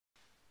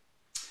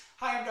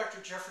Hi, I'm Dr.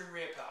 Jeffrey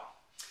Riopelle.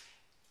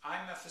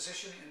 I'm a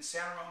physician in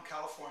San Ramon,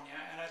 California,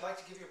 and I'd like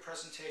to give you a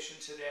presentation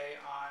today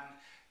on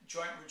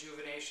joint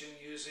rejuvenation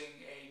using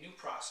a new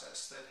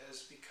process that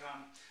has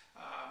become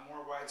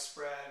more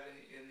widespread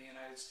in the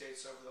United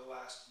States over the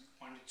last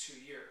 1 to 2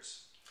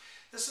 years.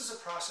 This is a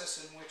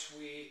process in which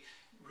we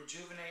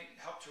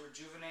help to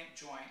rejuvenate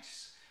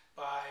joints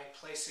by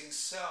placing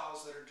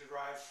cells that are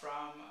derived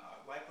from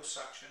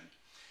liposuction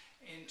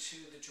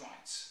into the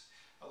joints,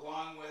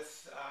 along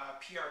with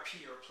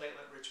PRP, or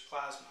platelet-rich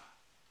plasma.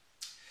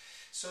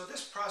 So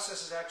this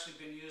process has actually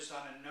been used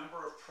on a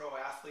number of pro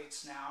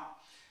athletes now,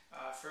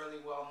 fairly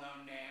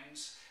well-known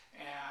names,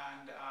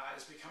 and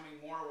is becoming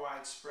more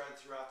widespread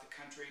throughout the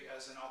country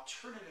as an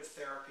alternative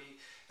therapy,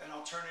 an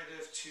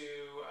alternative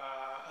to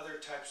other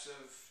types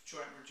of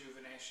joint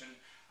rejuvenation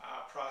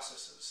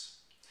processes.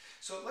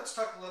 So let's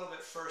talk a little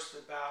bit first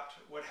about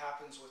what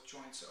happens with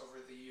joints over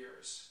the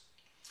years.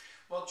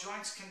 Well,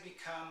 joints can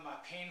become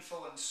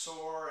painful and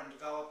sore and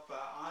develop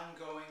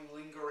ongoing,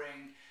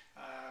 lingering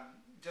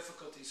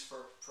difficulties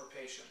for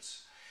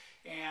patients.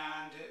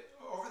 And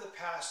over the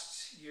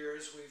past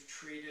years, we've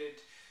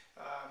treated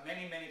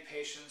many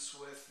patients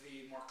with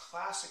the more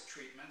classic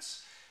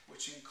treatments,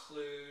 which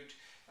include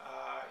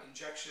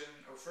injection,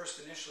 or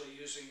first initially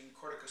using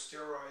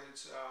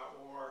corticosteroids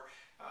or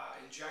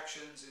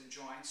injections in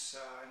joints,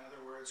 in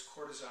other words,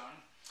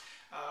 cortisone.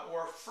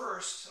 Or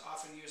first,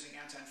 often using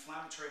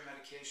anti-inflammatory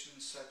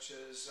medications such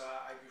as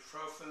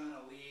ibuprofen,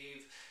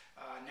 Aleve,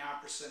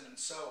 naproxen, and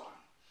so on.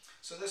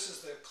 So this is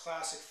the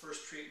classic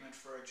first treatment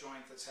for a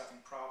joint that's having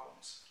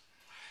problems.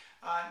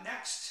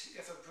 Next,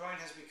 if a joint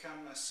has become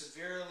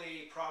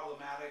severely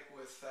problematic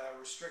with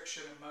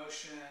restriction of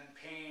motion,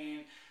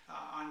 pain,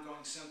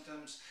 ongoing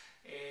symptoms,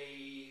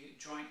 a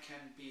joint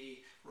can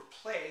be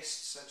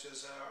replaced, such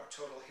as a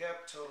total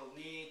hip, total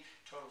knee,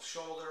 total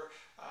shoulder,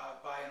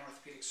 by an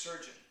orthopedic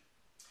surgeon.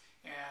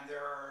 And there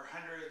are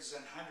hundreds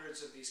and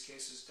hundreds of these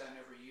cases done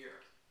every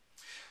year.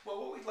 Well,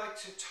 what we'd like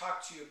to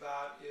talk to you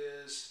about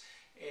is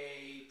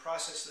a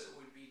process that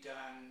would be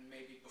done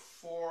maybe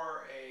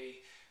before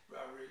a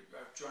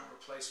joint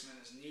replacement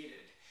is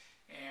needed,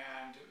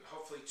 and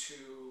hopefully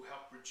to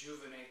help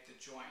rejuvenate the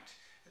joint,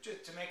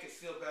 to make it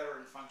feel better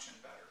and function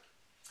better.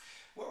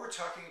 What we're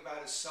talking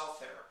about is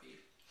cell therapy,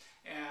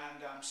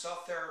 and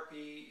cell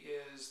therapy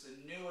is the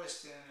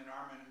newest in an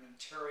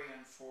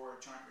armamentarium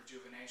for joint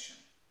rejuvenation.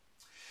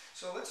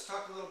 So let's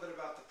talk a little bit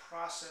about the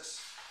process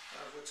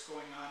of what's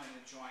going on in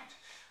a joint.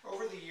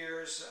 Over the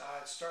years,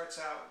 it starts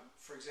out,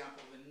 for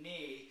example, the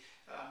knee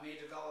may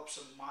develop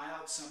some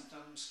mild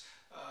symptoms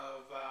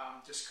of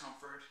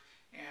discomfort,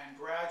 and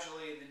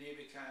gradually the knee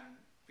can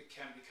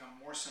become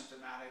more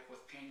symptomatic,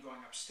 with pain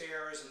going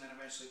upstairs, and then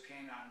eventually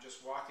pain on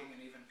just walking,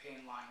 and even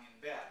pain lying in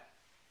bed.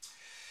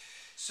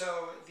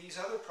 So these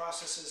other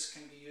processes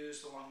can be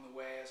used along the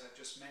way, as I've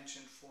just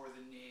mentioned, for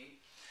the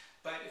knee.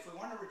 But if we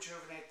want to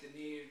rejuvenate the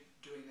knee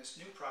doing this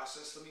new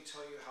process, let me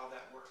tell you how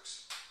that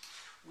works.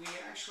 We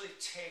actually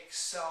take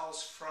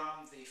cells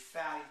from the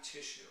fatty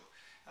tissue.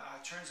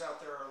 It turns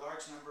out there are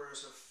large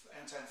numbers of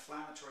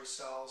anti-inflammatory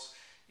cells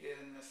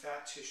in the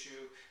fat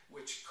tissue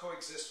which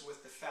coexist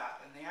with the fat,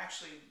 and they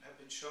actually have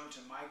been shown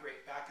to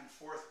migrate back and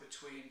forth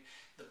between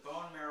the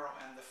bone marrow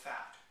and the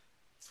fat.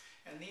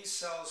 And these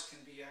cells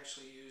can be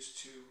actually used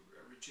to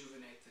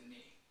rejuvenate the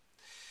knee.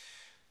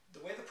 The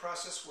way the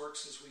process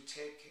works is we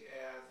take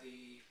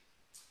the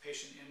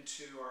patient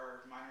into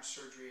our minor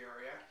surgery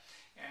area,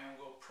 and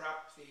we'll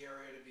prep the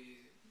area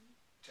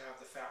to have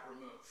the fat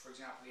removed. For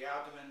example, the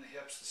abdomen, the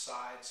hips, the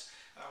sides,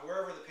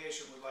 wherever the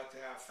patient would like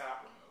to have fat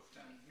removed.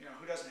 And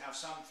who doesn't have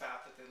some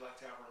fat that they'd like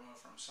to have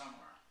removed from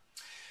somewhere?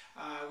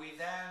 We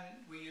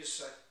use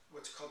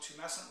what's called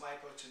tumescent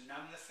lipo to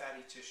numb the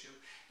fatty tissue,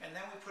 and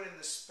then we put in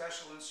this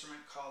special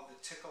instrument called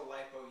the Tickle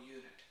Lipo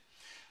unit.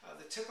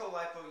 The Tickle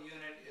Lipo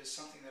unit is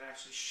something that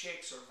actually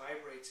shakes or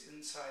vibrates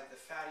inside the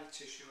fatty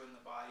tissue in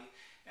the body,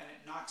 and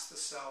it knocks the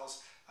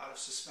cells out of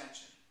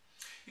suspension.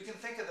 You can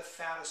think of the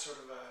fat as sort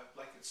of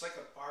it's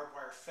like a barbed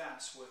wire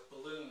fence with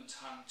balloons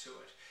hung to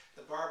it.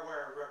 The barbed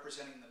wire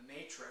representing the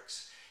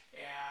matrix,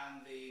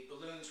 and the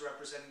balloons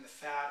representing the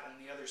fat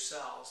and the other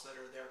cells that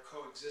are there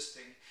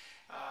coexisting,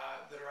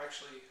 that are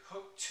actually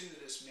hooked to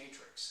this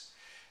matrix.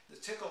 The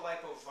Tickle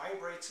Lipo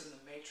vibrates in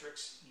the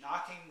matrix,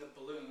 knocking the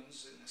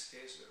balloons, in this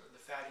case the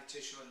fatty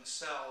tissue and the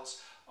cells,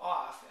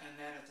 off, and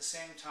then at the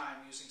same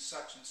time, using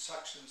suction,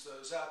 suctions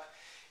those up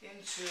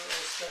into a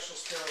special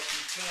sterile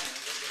container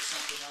that looks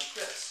something like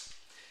this.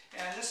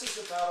 And this is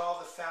about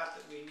all the fat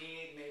that we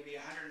need, maybe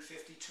 150,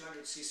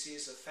 200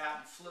 cc's of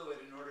fat and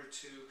fluid in order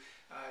to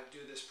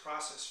do this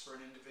process for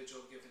an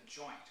individual given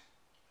joint.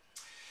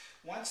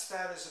 Once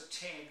that is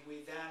obtained,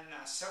 we then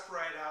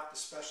separate out the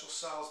special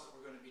cells that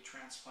we're going to be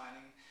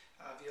transplanting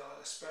via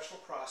a special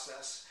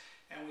process,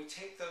 and we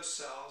take those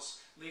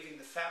cells, leaving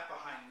the fat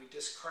behind. We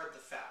discard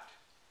the fat.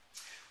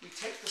 We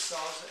take the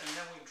cells and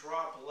then we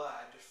draw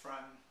blood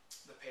from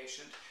the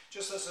patient,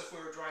 just as if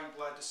we were drawing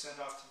blood to send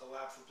off to the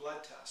lab for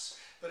blood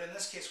tests. But in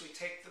this case, we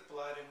take the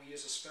blood and we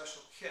use a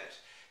special kit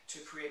to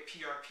create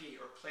PRP,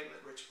 or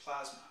platelet-rich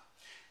plasma.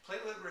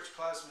 Platelet-rich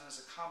plasma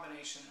is a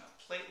combination of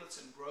platelets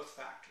and growth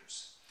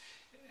factors.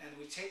 And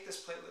we take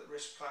this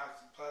platelet-rich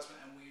plasma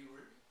and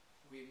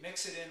we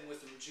mix it in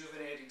with the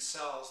rejuvenating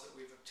cells that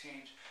we've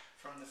obtained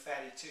from the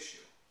fatty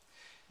tissue.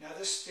 Now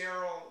this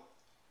sterile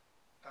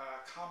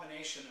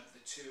combination of the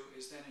two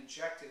is then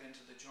injected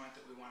into the joint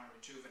that we want to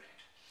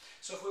rejuvenate.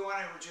 So if we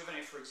want to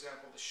rejuvenate, for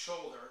example, the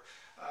shoulder,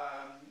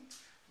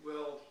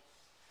 we'll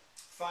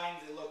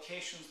find the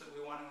locations that we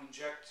want to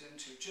inject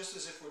into, just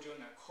as if we're doing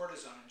a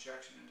cortisone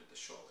injection into the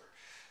shoulder.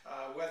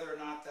 Whether or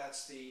not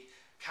that's the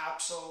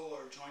capsule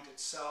or joint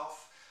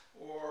itself,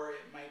 or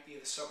it might be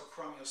the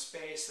subacromial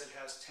space that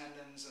has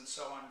tendons and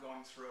so on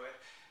going through it.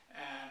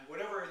 And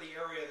whatever the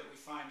area that we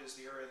find is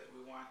the area that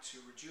we want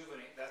to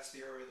rejuvenate, that's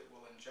the area that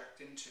we'll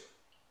inject into.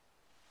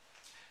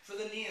 For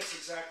the knee, it's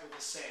exactly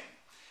the same.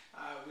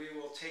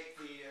 We'll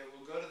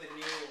go to the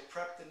knee, we'll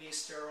prep the knee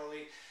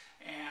sterilely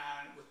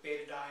and with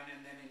betadine,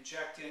 and then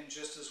inject in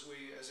just as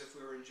if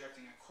we were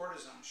injecting a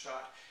cortisone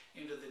shot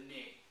into the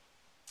knee.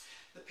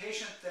 The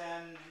patient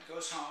then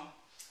goes home,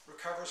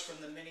 recovers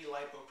from the mini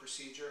lipo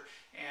procedure,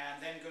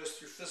 and then goes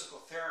through physical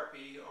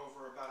therapy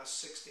over about a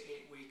 6 to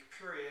 8 week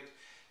period.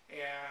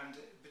 And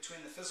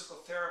between the physical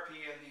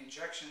therapy and the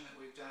injection that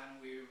we've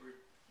done, we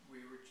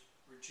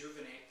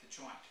rejuvenate the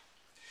joint.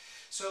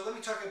 So let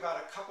me talk about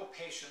a couple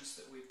patients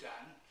that we've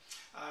done.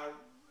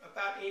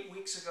 About 8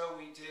 weeks ago,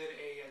 we did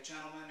a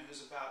gentleman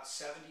who's about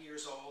 70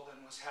 years old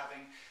and was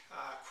having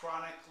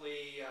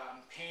chronically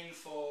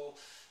painful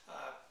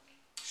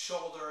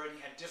shoulder, and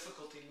he had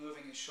difficulty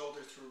moving his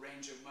shoulder through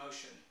range of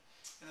motion.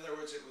 In other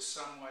words, it was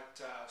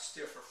somewhat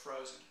stiff or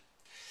frozen.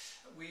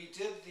 We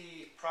did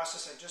the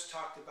process I just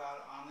talked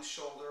about on the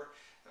shoulder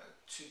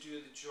to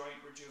do the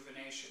joint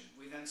rejuvenation.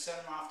 We then sent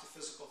him off to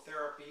physical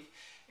therapy,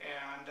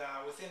 and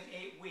within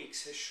 8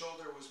 weeks, his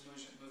shoulder was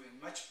moving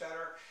much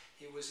better.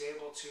 He was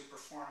able to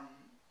perform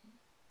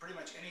pretty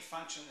much any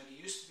function that he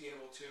used to be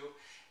able to,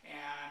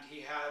 and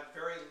he had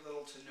very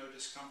little to no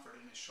discomfort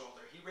in his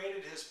shoulder. He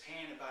rated his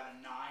pain about a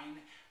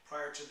 9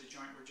 prior to the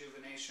joint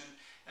rejuvenation,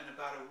 and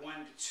about a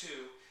 1 to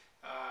 2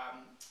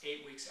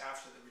 8 weeks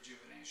after the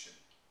rejuvenation.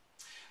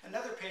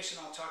 Another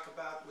patient I'll talk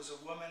about was a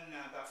woman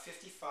about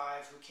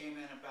 55 who came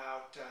in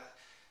about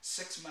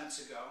 6 months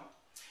ago,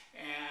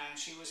 and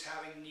she was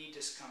having knee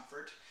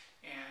discomfort,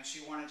 and she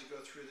wanted to go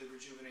through the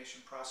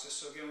rejuvenation process.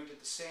 So again, we did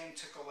the same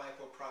Tickle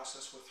Lipo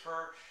process with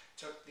her,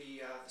 took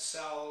the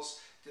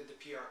cells, did the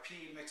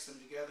PRP, mixed them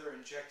together,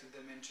 injected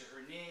them into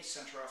her knee,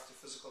 sent her off to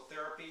physical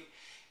therapy,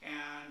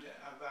 and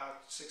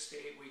about 6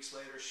 to 8 weeks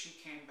later, she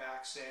came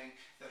back saying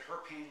that her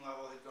pain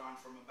level had gone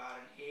from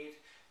about an 8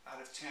 out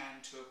of 10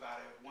 to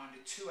about a 1 to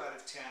 2 out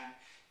of 10,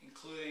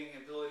 including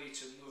ability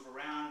to move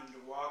around and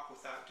to walk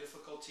without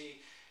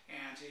difficulty,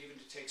 and even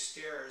to take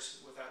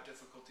stairs without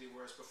difficulty,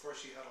 whereas before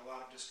she had a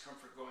lot of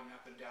discomfort going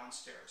up and down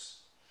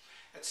stairs.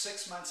 At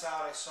 6 months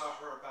out, I saw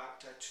her about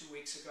 2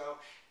 weeks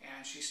ago,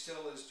 and she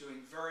still is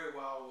doing very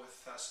well with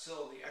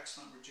still the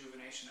excellent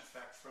rejuvenation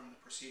effect from the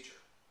procedure.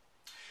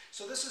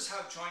 So this is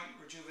how joint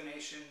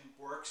rejuvenation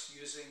works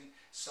using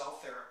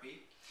cell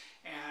therapy,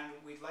 and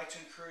we'd like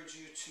to encourage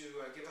you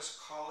to give us a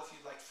call if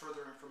you'd like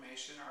further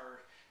information.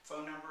 Our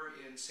phone number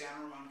in San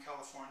Ramon,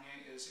 California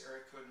is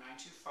area code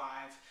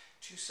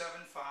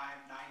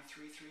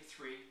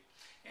 925-275-9333,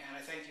 and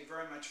I thank you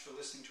very much for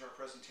listening to our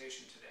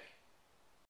presentation today.